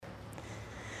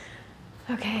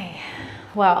Okay,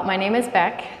 well, my name is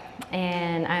Bec,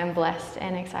 and I'm blessed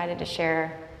and excited to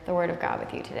share the Word of God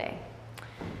with you today.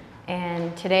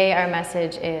 And today our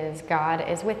message is God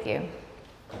is with you.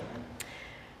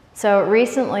 So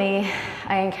recently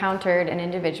I encountered an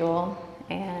individual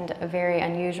and a very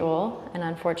unusual and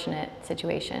unfortunate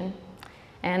situation,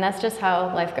 and that's just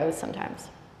how life goes sometimes.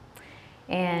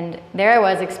 And there I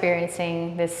was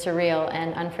experiencing this surreal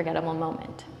and unforgettable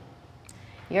moment.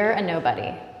 "You're a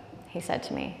nobody," he said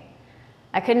to me.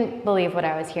 I couldn't believe what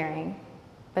I was hearing,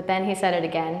 but then he said it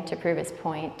again to prove his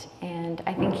point, and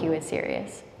I think he was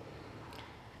serious.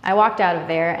 I walked out of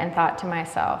there and thought to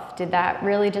myself, did that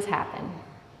really just happen?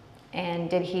 And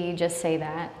did he just say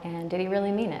that? And did he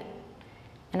really mean it?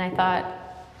 And I thought,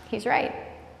 he's right.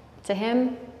 To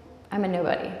him, I'm a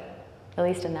nobody, at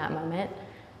least in that moment.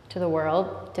 To the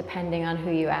world, depending on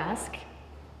who you ask,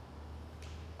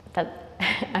 that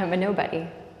I'm a nobody.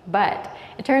 But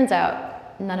it turns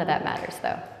out none of that matters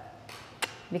though,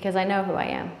 because I know who I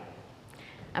am.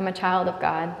 I'm a child of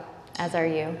God, as are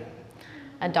you,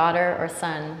 a daughter or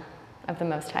son of the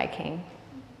Most High King,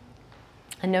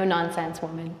 a no-nonsense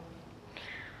woman.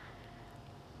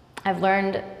 I've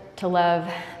learned to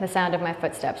love the sound of my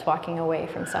footsteps walking away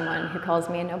from someone who calls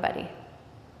me a nobody,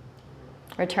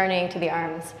 returning to the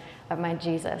arms of my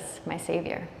Jesus, my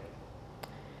Savior.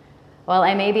 While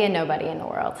I may be a nobody in the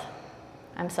world,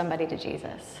 I'm somebody to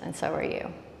Jesus, and so are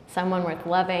you. Someone worth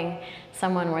loving,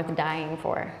 someone worth dying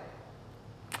for.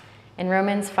 In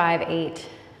Romans 5:8,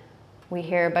 we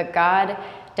hear, "But God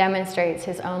demonstrates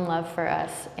his own love for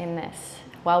us in this: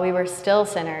 while we were still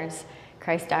sinners,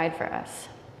 Christ died for us."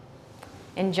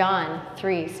 In John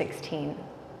 3:16,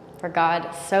 "For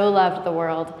God so loved the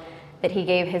world that he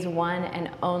gave his one and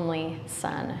only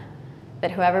Son,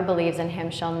 that whoever believes in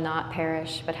him shall not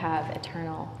perish but have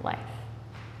eternal life."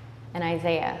 In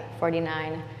Isaiah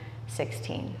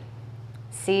 49:16,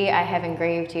 "See, I have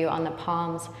engraved you on the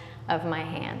palms of my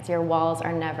hands. Your walls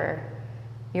are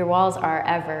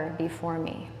ever before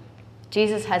me."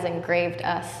 Jesus has engraved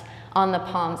us on the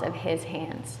palms of his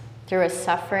hands through a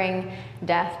suffering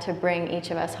death to bring each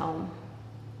of us home.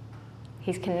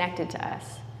 He's connected to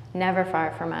us, never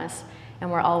far from us,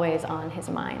 and we're always on his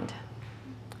mind.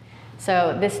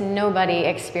 So this nobody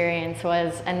experience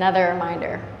was another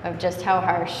reminder of just how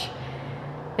harsh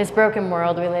this broken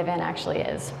world we live in actually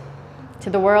is. To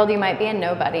the world, you might be a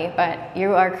nobody, but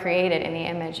you are created in the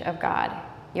image of God.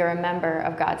 You're a member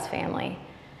of God's family.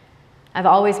 I've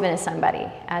always been a somebody,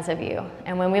 as have you.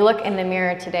 And when we look in the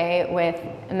mirror today with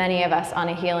many of us on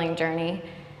a healing journey,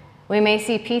 we may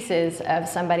see pieces of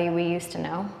somebody we used to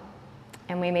know,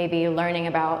 and we may be learning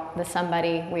about the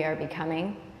somebody we are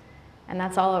becoming, and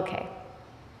that's all okay.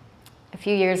 A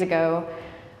few years ago,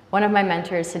 one of my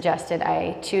mentors suggested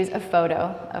I choose a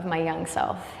photo of my young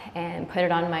self and put it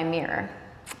on my mirror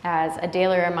as a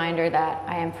daily reminder that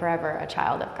I am forever a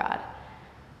child of God,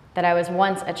 that I was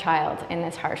once a child in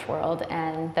this harsh world,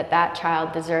 and that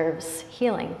child deserves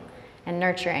healing and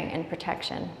nurturing and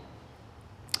protection.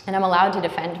 And I'm allowed to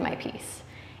defend my peace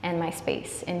and my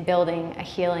space in building a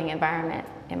healing environment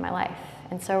in my life,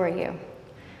 and so are you.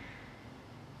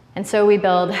 And so we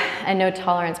build a no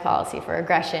tolerance policy for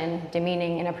aggression,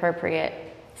 demeaning, inappropriate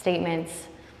statements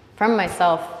from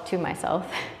myself to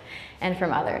myself and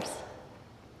from others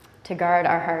to guard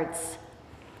our hearts.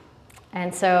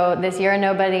 And so this You're a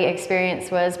Nobody experience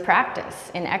was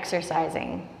practice in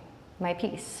exercising my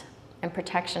peace and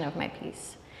protection of my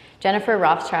peace. Jennifer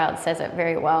Rothschild says it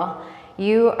very well.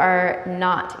 You are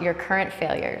not your current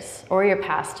failures or your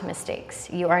past mistakes.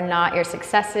 You are not your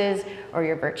successes or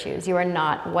your virtues. You are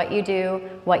not what you do,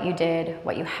 what you did,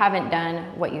 what you haven't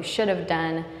done, what you should have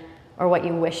done, or what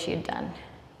you wish you'd done.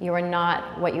 You are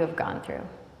not what you have gone through.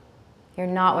 You're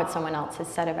not what someone else has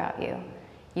said about you.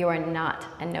 You are not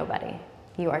a nobody.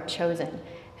 You are chosen,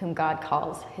 whom God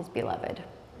calls his beloved.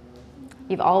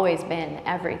 You've always been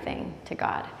everything to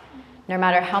God, no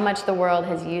matter how much the world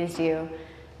has used you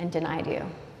and denied you.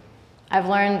 I've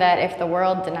learned that if the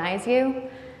world denies you,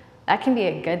 that can be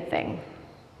a good thing.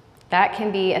 That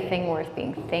can be a thing worth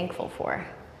being thankful for.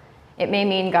 It may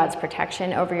mean God's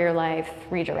protection over your life,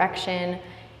 redirection,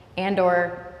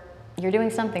 and/or you're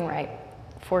doing something right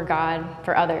for God,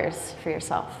 for others, for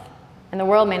yourself. And the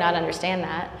world may not understand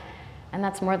that, and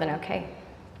that's more than okay.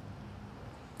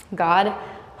 God,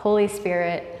 Holy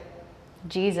Spirit,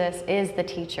 Jesus is the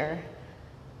teacher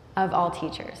of all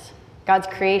teachers. God's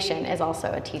creation is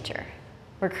also a teacher.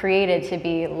 We're created to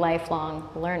be lifelong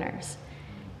learners.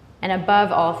 And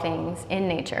above all things in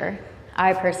nature,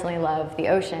 I personally love the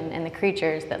ocean and the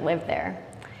creatures that live there.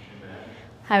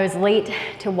 I was late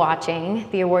to watching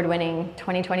the award-winning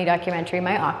 2020 documentary,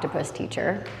 My Octopus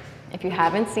Teacher. If you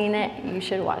haven't seen it, you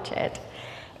should watch it.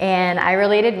 And I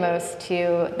related most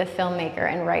to the filmmaker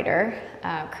and writer,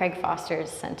 Craig Foster's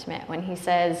sentiment when he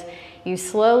says, "You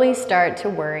slowly start to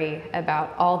worry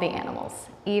about all the animals,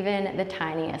 even the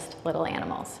tiniest little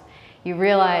animals. You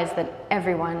realize that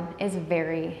everyone is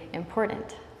very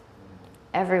important.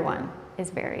 Everyone is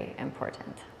very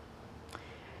important."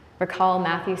 Recall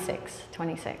Matthew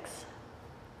 6:26.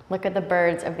 "Look at the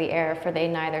birds of the air, for they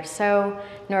neither sow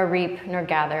nor reap nor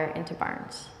gather into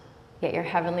barns. Yet your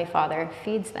heavenly Father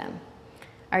feeds them.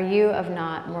 Are you of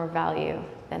not more value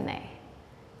than they?"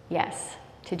 Yes,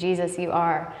 to Jesus you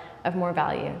are of more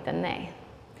value than they.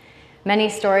 Many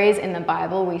stories in the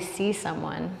Bible we see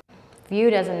someone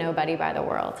viewed as a nobody by the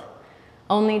world,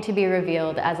 only to be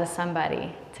revealed as a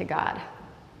somebody to God.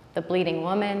 The bleeding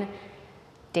woman,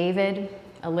 David,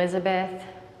 Elizabeth,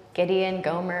 Gideon,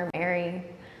 Gomer, Mary,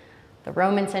 the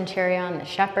Roman centurion, the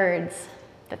shepherds,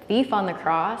 the thief on the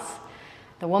cross,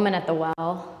 the woman at the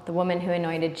well, the woman who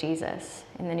anointed Jesus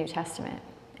in the New Testament,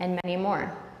 and many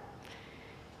more.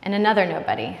 And another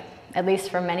nobody, at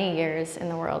least for many years in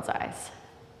the world's eyes,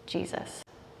 Jesus.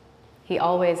 He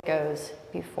always goes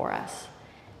before us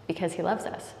because he loves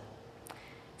us.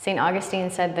 St. Augustine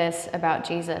said this about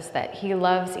Jesus, that he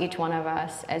loves each one of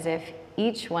us as if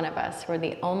each one of us were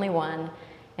the only one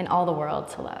in all the world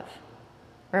to love.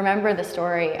 Remember the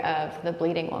story of the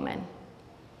bleeding woman.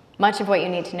 Much of what you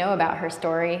need to know about her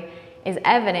story is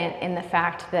evident in the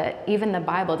fact that even the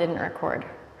Bible didn't record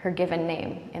her given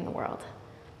name in the world,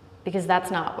 because that's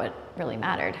not what really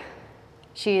mattered.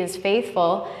 She is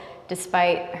faithful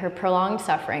despite her prolonged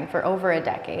suffering for over a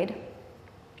decade,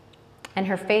 and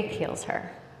her faith heals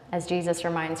her, as Jesus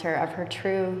reminds her of her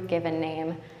true given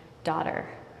name, daughter.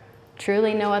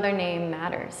 Truly no other name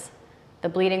matters. The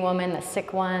bleeding woman, the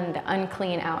sick one, the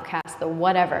unclean outcast, the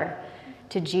whatever.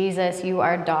 To Jesus, you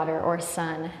are daughter or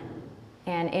son,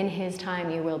 and in his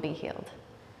time you will be healed.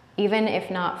 Even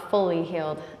if not fully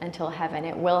healed until heaven,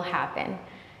 it will happen,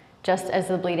 just as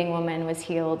the bleeding woman was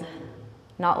healed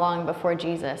not long before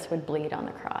Jesus would bleed on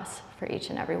the cross for each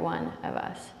and every one of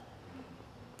us.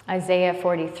 Isaiah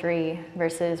 43,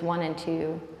 verses 1 and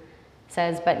 2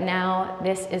 says, "But now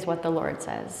this is what the Lord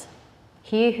says.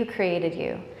 He who created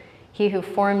you, he who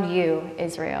formed you,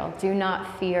 Israel, do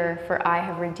not fear, for I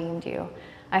have redeemed you.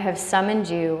 I have summoned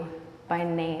you by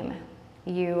name.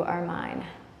 You are mine.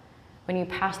 When you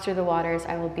pass through the waters,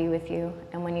 I will be with you.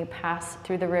 And when you pass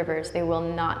through the rivers, they will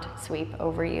not sweep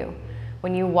over you.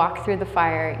 When you walk through the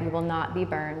fire, you will not be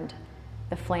burned.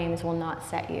 The flames will not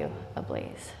set you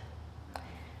ablaze."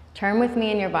 Turn with me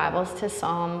in your Bibles to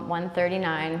Psalm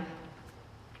 139,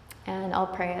 and I'll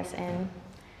pray us in.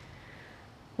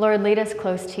 Lord, lead us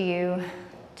close to you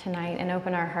tonight and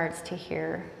open our hearts to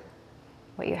hear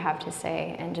what you have to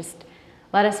say, and just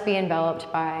let us be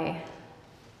enveloped by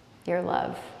your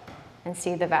love and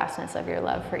see the vastness of your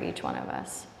love for each one of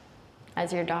us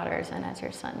as your daughters and as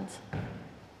your sons.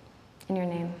 In your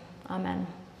name, amen.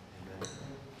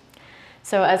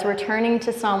 So as we're turning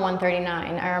to Psalm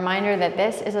 139, a reminder that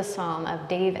this is a psalm of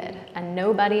David, a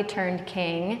nobody turned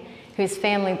king whose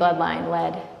family bloodline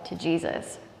led to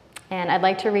Jesus. And I'd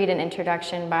like to read an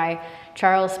introduction by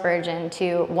Charles Spurgeon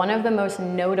to one of the most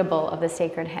notable of the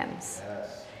sacred hymns.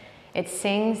 Yes. It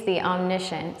sings the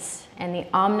omniscience and the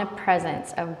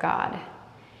omnipresence of God,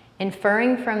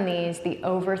 inferring from these the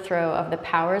overthrow of the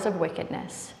powers of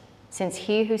wickedness, since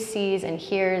he who sees and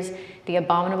hears the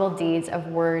abominable deeds of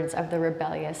words of the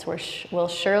rebellious will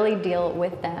surely deal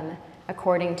with them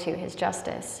according to his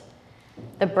justice.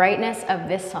 The brightness of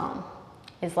this psalm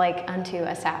is like unto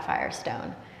a sapphire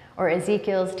stone, or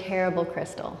Ezekiel's terrible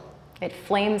crystal. It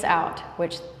flames out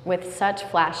with such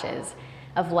flashes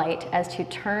of light as to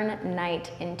turn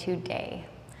night into day.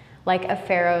 Like a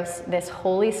pharos, this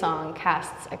holy song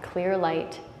casts a clear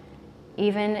light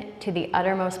even to the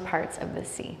uttermost parts of the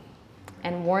sea,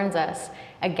 and warns us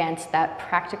against that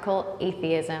practical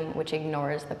atheism which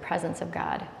ignores the presence of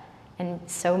God and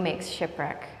so makes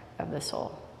shipwreck of the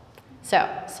soul. So,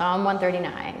 Psalm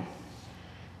 139,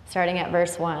 starting at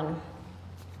verse 1.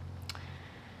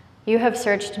 "You have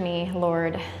searched me,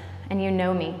 Lord, and you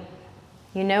know me.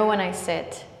 You know when I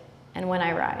sit and when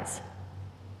I rise.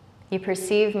 You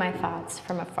perceive my thoughts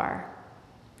from afar.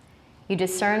 You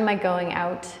discern my going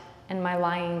out and my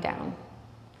lying down.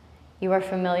 You are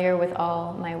familiar with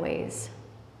all my ways.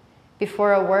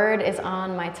 Before a word is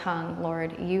on my tongue,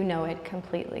 Lord, you know it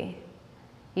completely.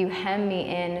 You hem me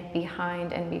in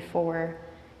behind and before,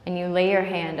 and you lay your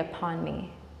hand upon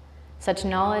me. Such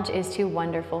knowledge is too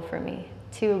wonderful for me,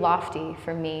 too lofty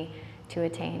for me to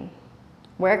attain.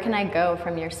 Where can I go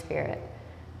from your spirit?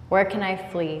 Where can I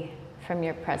flee from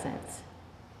your presence?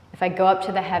 If I go up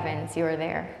to the heavens, you are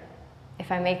there.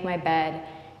 If I make my bed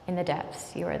in the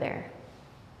depths, you are there.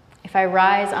 If I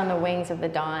rise on the wings of the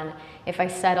dawn, if I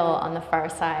settle on the far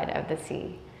side of the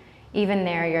sea, even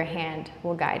there your hand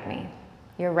will guide me.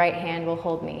 Your right hand will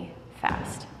hold me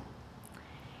fast.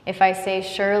 If I say,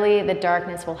 surely the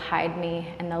darkness will hide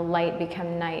me and the light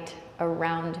become night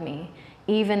around me,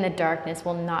 even the darkness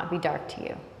will not be dark to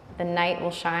you. The night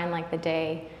will shine like the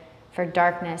day, for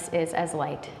darkness is as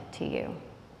light to you.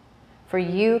 For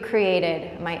you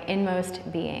created my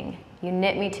inmost being. You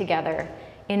knit me together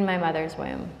in my mother's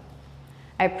womb.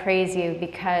 I praise you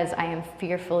because I am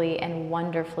fearfully and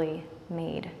wonderfully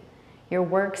made. Your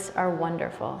works are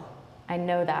wonderful. I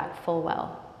know that full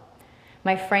well.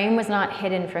 My frame was not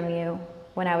hidden from you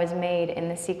when I was made in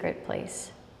the secret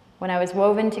place, when I was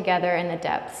woven together in the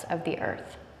depths of the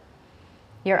earth.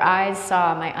 Your eyes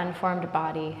saw my unformed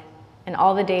body, and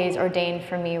all the days ordained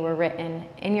for me were written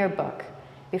in your book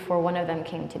before one of them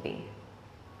came to be.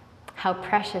 How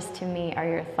precious to me are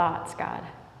your thoughts, God.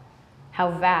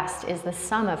 How vast is the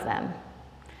sum of them.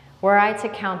 Were I to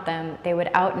count them, they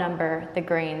would outnumber the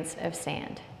grains of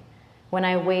sand. When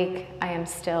I wake, I am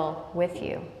still with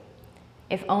you.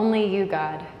 If only you,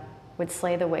 God, would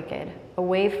slay the wicked.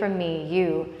 Away from me,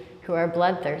 you who are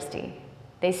bloodthirsty.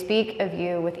 They speak of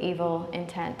you with evil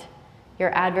intent.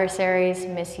 Your adversaries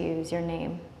misuse your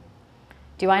name.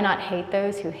 Do I not hate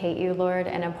those who hate you, Lord,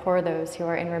 and abhor those who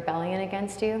are in rebellion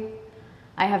against you?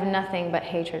 I have nothing but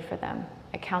hatred for them.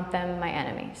 I count them my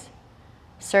enemies.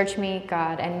 Search me,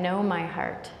 God, and know my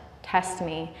heart. Test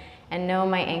me and know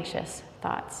my anxious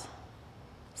thoughts.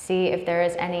 See if there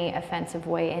is any offensive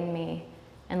way in me,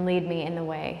 and lead me in the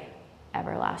way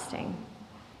everlasting.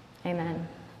 Amen.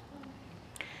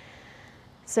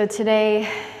 So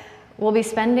today, we'll be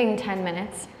spending 10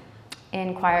 minutes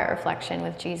in quiet reflection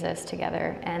with Jesus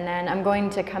together, and then I'm going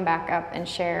to come back up and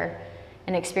share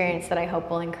an experience that I hope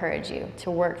will encourage you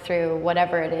to work through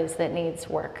whatever it is that needs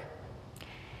work.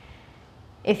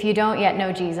 If you don't yet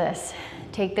know Jesus,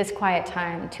 take this quiet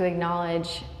time to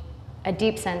acknowledge a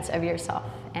deep sense of yourself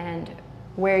and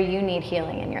where you need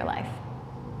healing in your life.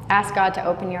 Ask God to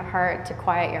open your heart, to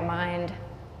quiet your mind.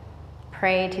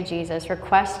 Pray to Jesus.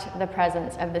 Request the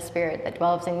presence of the Spirit that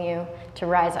dwells in you to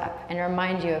rise up and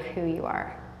remind you of who you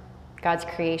are, God's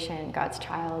creation, God's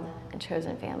child, and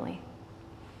chosen family.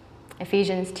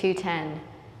 Ephesians 2:10,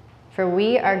 for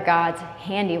we are God's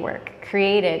handiwork,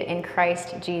 created in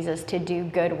Christ Jesus to do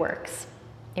good works,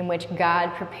 in which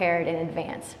God prepared in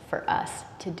advance for us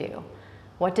to do.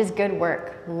 What does good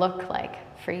work look like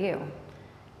for you?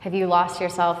 Have you lost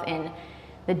yourself in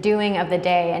the doing of the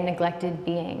day and neglected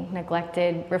being,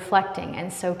 neglected reflecting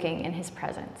and soaking in his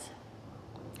presence?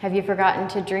 Have you forgotten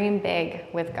to dream big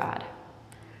with God?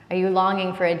 Are you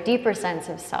longing for a deeper sense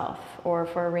of self or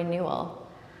for a renewal?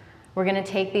 We're going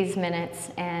to take these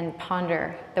minutes and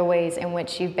ponder the ways in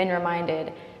which you've been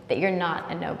reminded that you're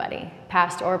not a nobody,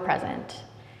 past or present,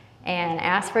 and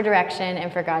ask for direction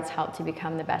and for God's help to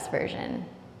become the best version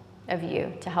of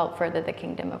you to help further the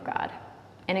kingdom of God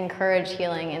and encourage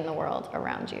healing in the world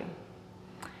around you.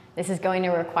 This is going to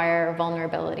require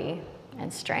vulnerability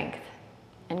and strength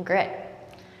and grit.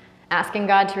 Asking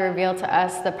God to reveal to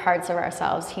us the parts of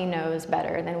ourselves he knows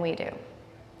better than we do,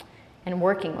 and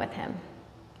working with him,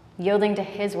 yielding to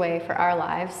his way for our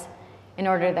lives in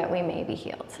order that we may be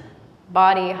healed.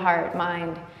 Body, heart,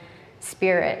 mind,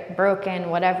 spirit, broken,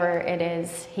 whatever it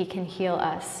is, he can heal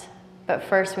us. But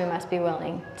first we must be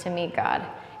willing to meet God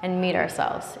and meet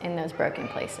ourselves in those broken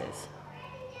places.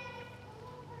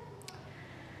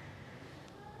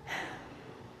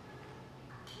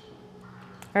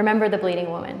 Remember the bleeding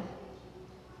woman.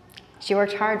 She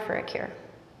worked hard for a cure,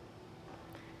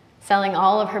 selling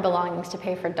all of her belongings to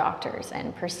pay for doctors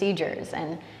and procedures,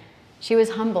 and she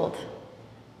was humbled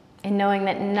in knowing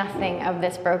that nothing of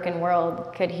this broken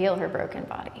world could heal her broken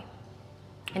body.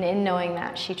 And in knowing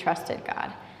that, she trusted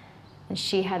God, and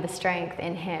she had the strength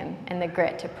in him and the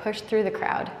grit to push through the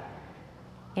crowd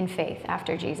in faith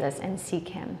after Jesus and seek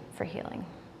him for healing.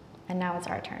 And now it's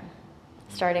our turn,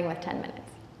 starting with 10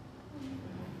 minutes.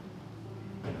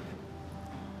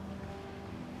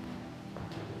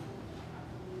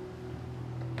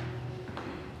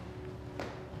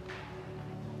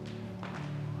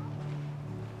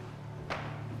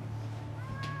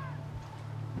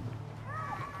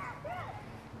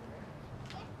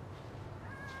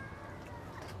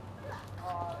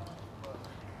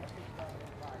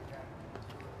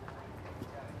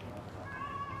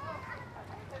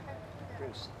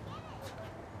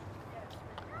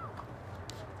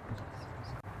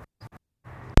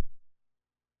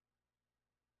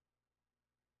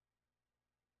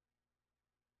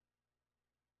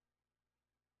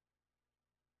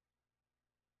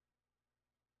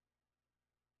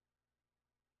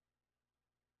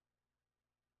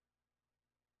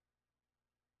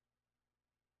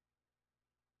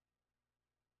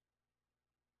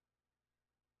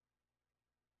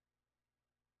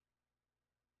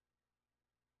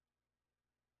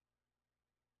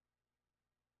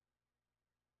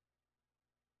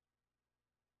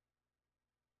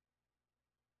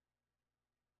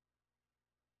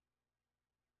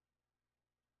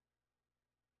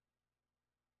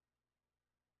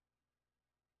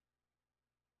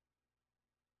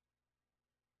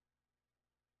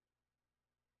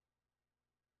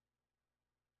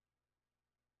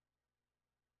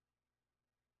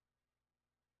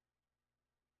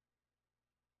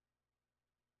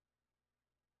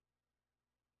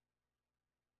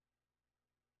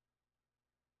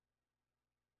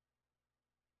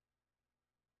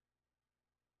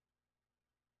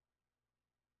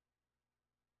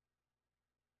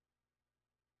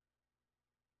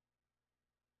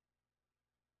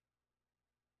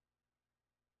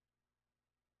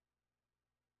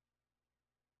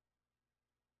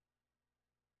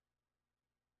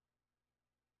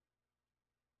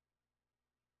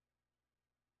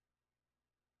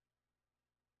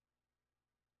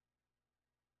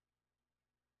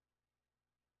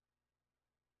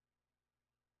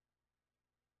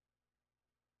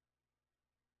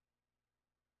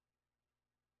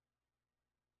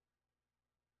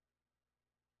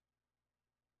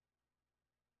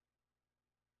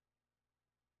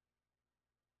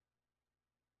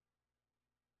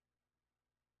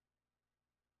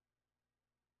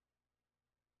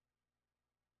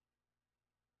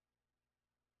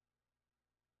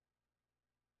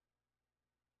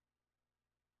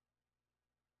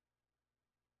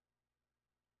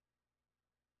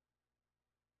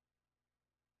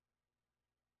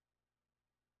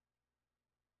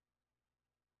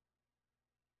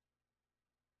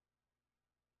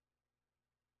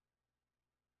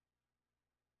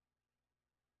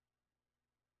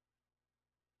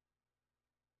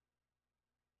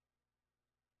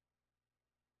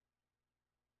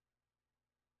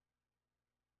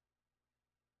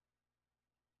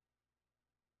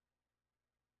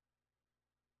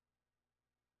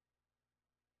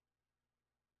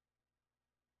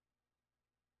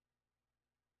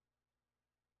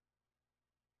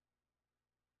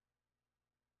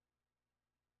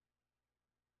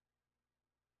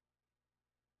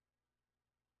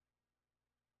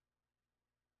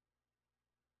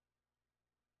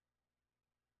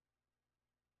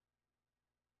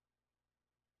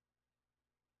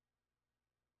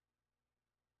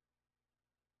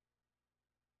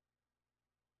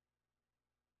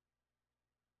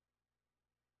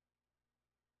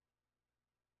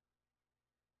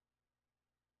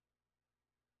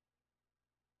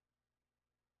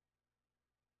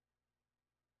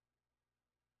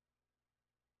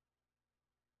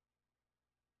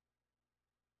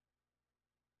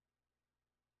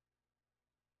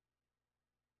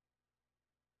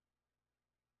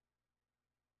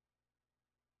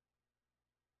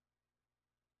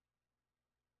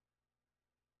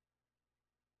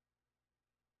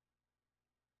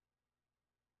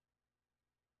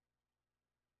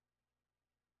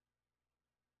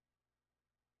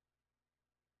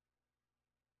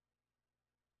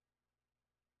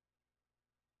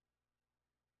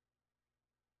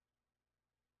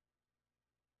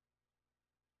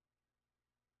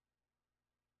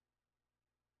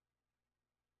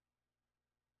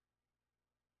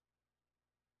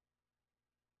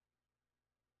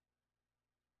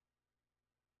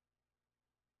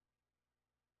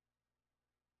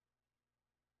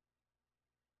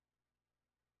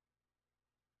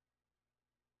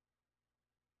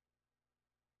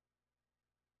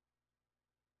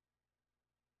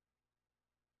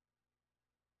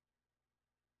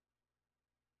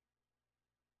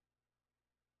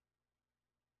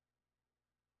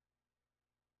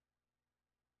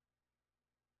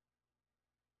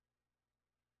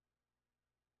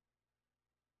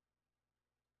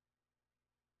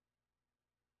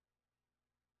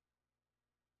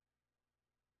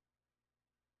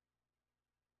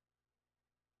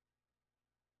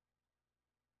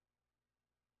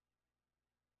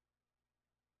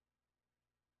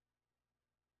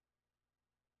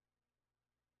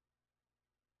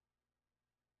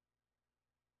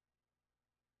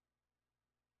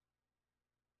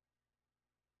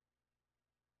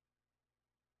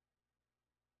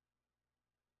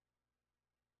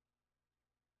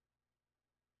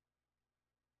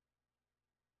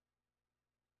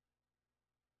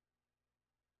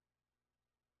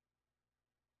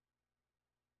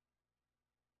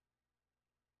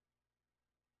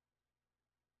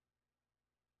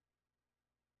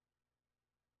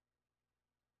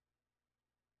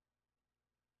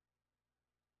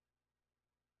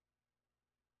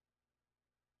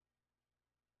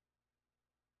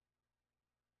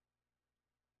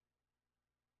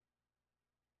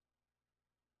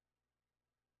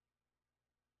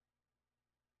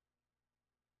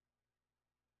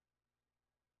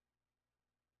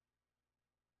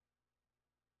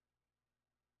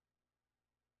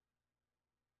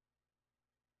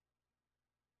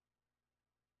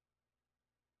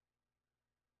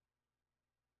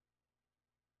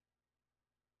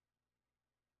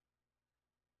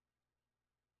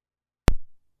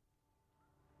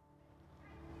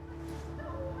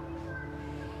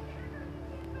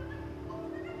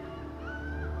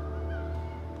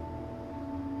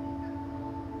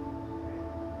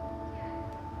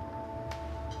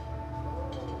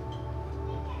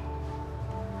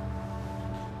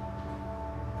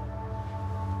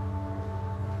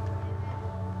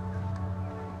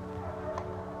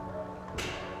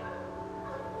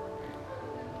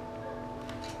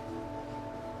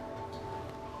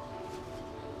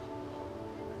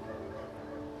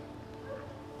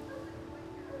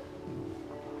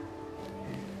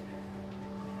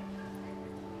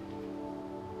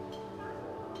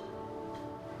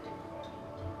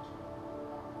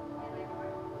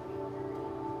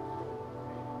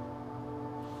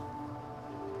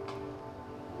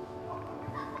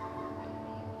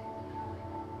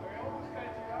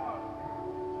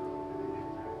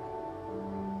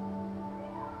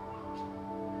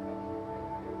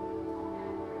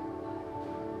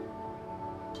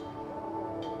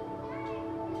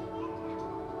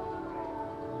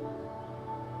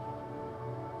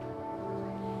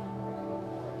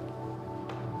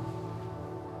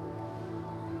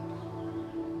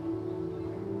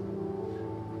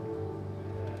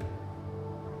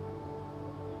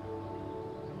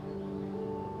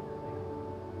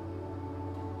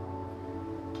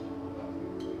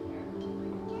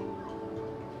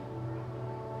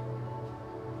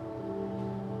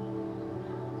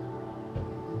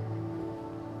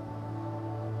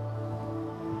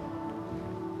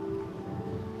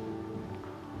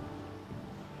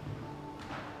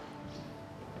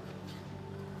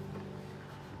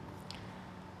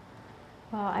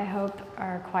 Well, I hope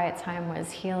our quiet time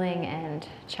was healing and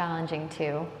challenging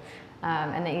too,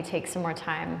 and that you take some more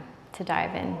time to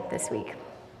dive in this week.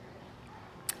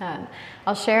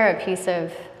 I'll share a piece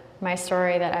of my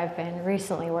story that I've been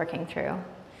recently working through.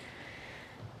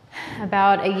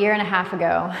 About a year and a half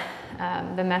ago,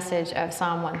 the message of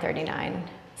Psalm 139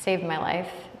 saved my life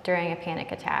during a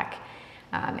panic attack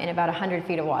in about 100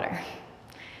 feet of water.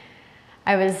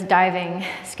 I was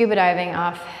scuba diving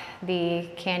off the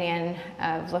canyon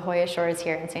of La Jolla Shores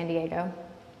here in San Diego,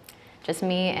 just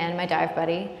me and my dive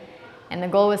buddy, and the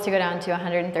goal was to go down to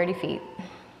 130 feet.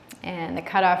 And the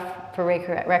cutoff for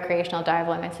recreational dive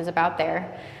limits is about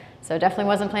there, so definitely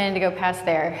wasn't planning to go past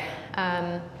there.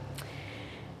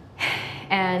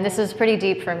 And this was pretty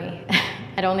deep for me.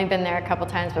 I'd only been there a couple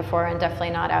times before, and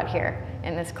definitely not out here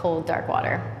in this cold, dark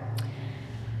water.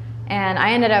 And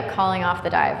I ended up calling off the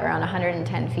dive around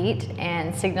 110 feet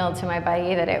and signaled to my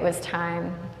buddy that it was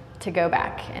time to go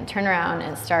back and turn around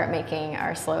and start making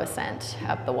our slow ascent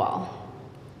up the wall.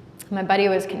 My buddy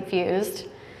was confused,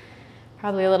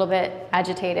 probably a little bit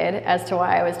agitated as to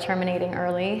why I was terminating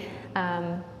early,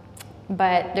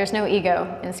 but there's no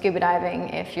ego in scuba diving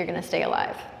if you're gonna stay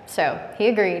alive. So he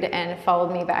agreed and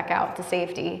followed me back out to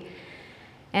safety.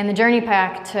 And the journey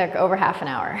back took over half an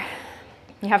hour.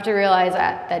 You have to realize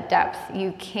at that depth,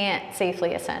 you can't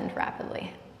safely ascend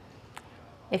rapidly.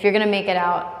 If you're gonna make it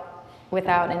out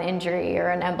without an injury or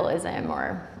an embolism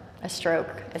or a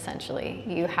stroke, essentially,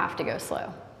 you have to go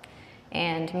slow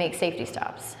and make safety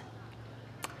stops.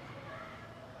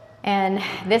 And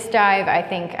this dive, I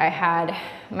think I had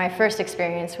my first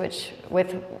experience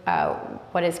with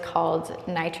what is called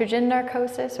nitrogen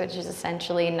narcosis, which is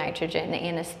essentially nitrogen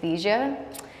anesthesia.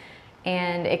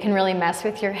 And it can really mess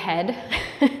with your head,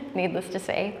 needless to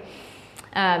say,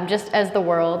 just as the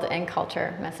world and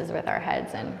culture messes with our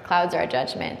heads and clouds our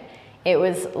judgment. It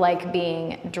was like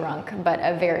being drunk, but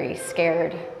a very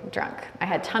scared drunk. I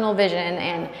had tunnel vision,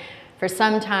 and for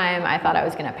some time I thought I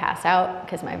was gonna pass out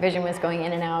because my vision was going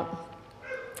in and out.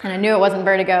 And I knew it wasn't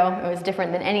vertigo. It was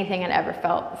different than anything I'd ever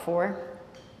felt before,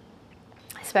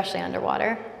 especially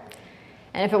underwater.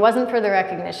 And if it wasn't for the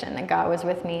recognition that God was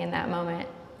with me in that moment,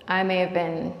 I may have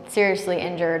been seriously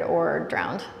injured or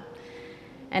drowned.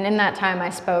 And in that time, I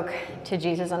spoke to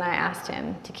Jesus and I asked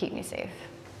him to keep me safe.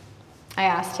 I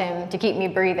asked him to keep me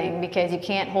breathing because you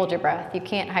can't hold your breath, you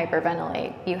can't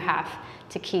hyperventilate, you have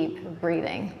to keep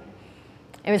breathing.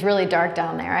 It was really dark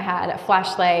down there. I had a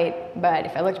flashlight, but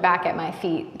if I looked back at my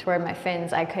feet toward my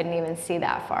fins, I couldn't even see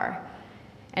that far.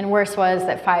 And worse was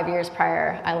that 5 years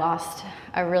prior, I lost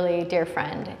a really dear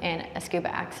friend in a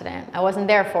scuba accident. I wasn't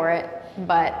there for it,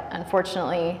 but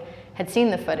unfortunately had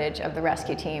seen the footage of the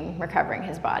rescue team recovering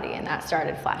his body, and that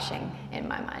started flashing in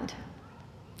my mind.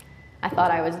 I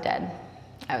thought I was dead.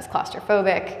 I was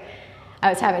claustrophobic. I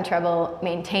was having trouble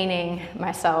maintaining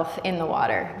myself in the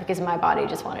water because my body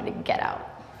just wanted to get out.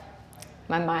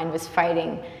 My mind was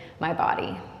fighting my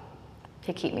body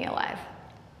to keep me alive.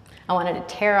 I wanted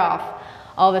to tear off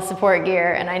all the support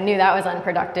gear, and I knew that was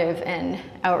unproductive and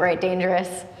outright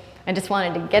dangerous. I just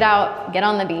wanted to get out, get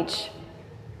on the beach,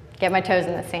 get my toes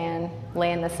in the sand,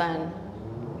 lay in the sun,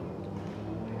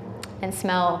 and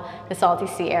smell the salty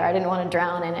sea air. I didn't want to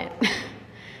drown in it.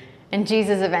 And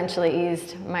Jesus eventually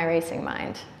eased my racing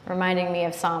mind, reminding me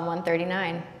of Psalm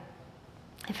 139.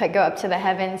 If I go up to the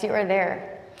heavens, you are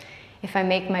there. If I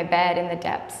make my bed in the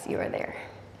depths, you are there.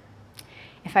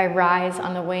 If I rise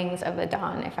on the wings of the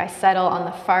dawn, if I settle on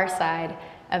the far side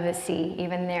of the sea,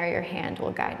 even there your hand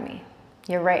will guide me.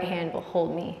 Your right hand will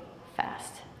hold me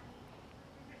fast.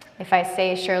 If I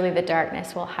say, surely the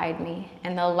darkness will hide me,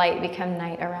 and the light become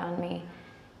night around me,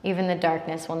 even the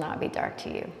darkness will not be dark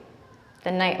to you.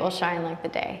 The night will shine like the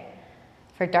day,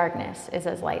 for darkness is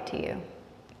as light to you.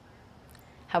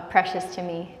 How precious to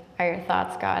me are your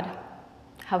thoughts, God.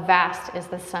 How vast is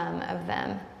the sum of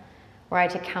them. Were I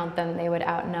to count them, they would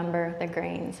outnumber the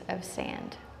grains of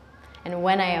sand. And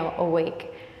when I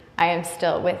awake, I am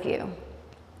still with you.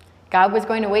 God was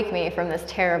going to wake me from this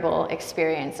terrible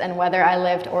experience, and whether I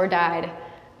lived or died,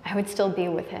 I would still be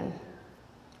with him.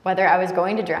 Whether I was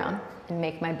going to drown and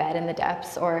make my bed in the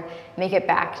depths or make it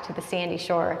back to the sandy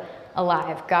shore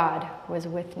alive, God was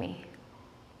with me.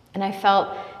 And I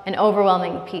felt an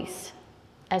overwhelming peace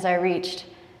as I reached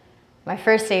my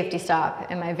first safety stop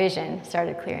and my vision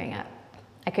started clearing up.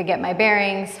 I could get my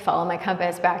bearings, follow my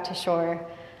compass back to shore.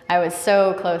 I was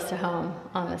so close to home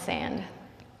on the sand.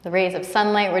 The rays of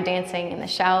sunlight were dancing in the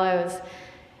shallows,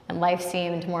 and life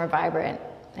seemed more vibrant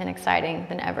and exciting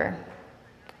than ever.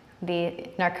 The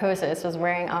narcosis was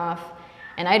wearing off,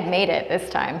 and I'd made it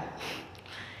this time.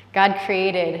 God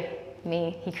created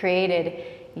me. He created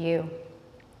you.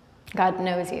 God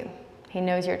knows you. He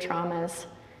knows your traumas,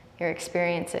 your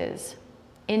experiences,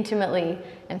 intimately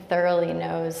and thoroughly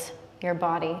knows your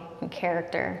body and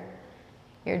character,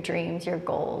 your dreams, your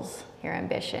goals, your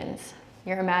ambitions,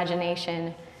 your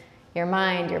imagination, your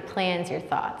mind, your plans, your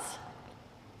thoughts,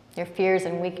 your fears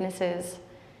and weaknesses,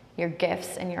 your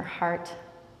gifts and your heart,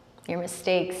 your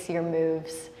mistakes, your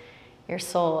moves, your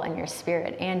soul and your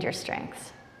spirit, and your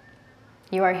strengths.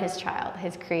 You are his child,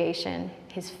 his creation,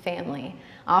 his family,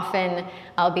 often,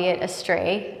 albeit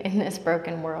astray in this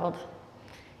broken world,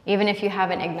 even if you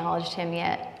haven't acknowledged him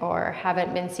yet or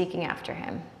haven't been seeking after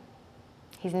him.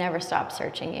 He's never stopped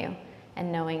searching you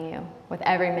and knowing you with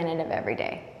every minute of every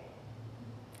day,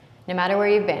 no matter where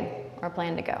you've been or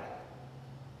plan to go.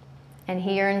 And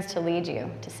he yearns to lead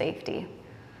you to safety.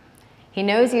 He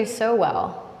knows you so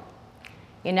well.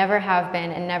 You never have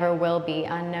been and never will be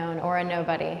unknown or a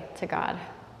nobody to God.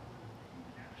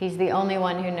 He's the only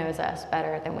one who knows us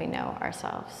better than we know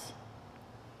ourselves.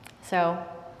 So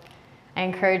I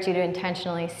encourage you to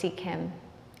intentionally seek him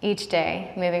each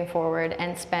day moving forward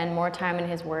and spend more time in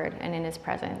his word and in his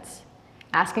presence,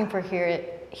 asking for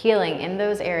healing in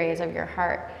those areas of your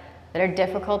heart that are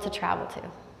difficult to travel to,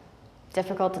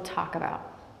 difficult to talk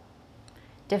about,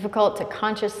 difficult to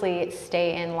consciously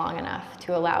stay in long enough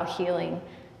to allow healing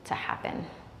to happen.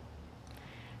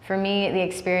 For me, the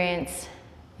experience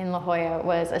in La Jolla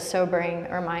was a sobering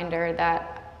reminder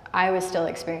that I was still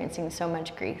experiencing so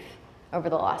much grief over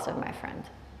the loss of my friend.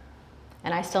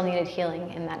 And I still needed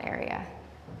healing in that area.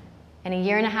 And a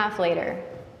year and a half later,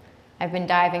 I've been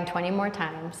diving 20 more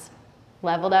times,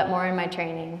 leveled up more in my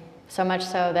training, so much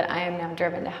so that I am now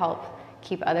driven to help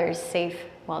keep others safe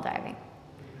while diving.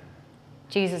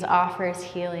 Jesus offers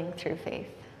healing through faith.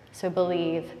 So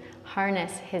believe,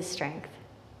 harness his strength,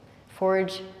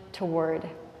 forge toward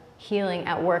healing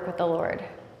at work with the Lord,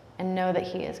 and know that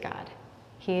he is God.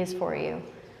 He is for you,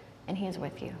 and he is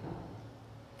with you.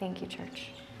 Thank you,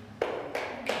 church.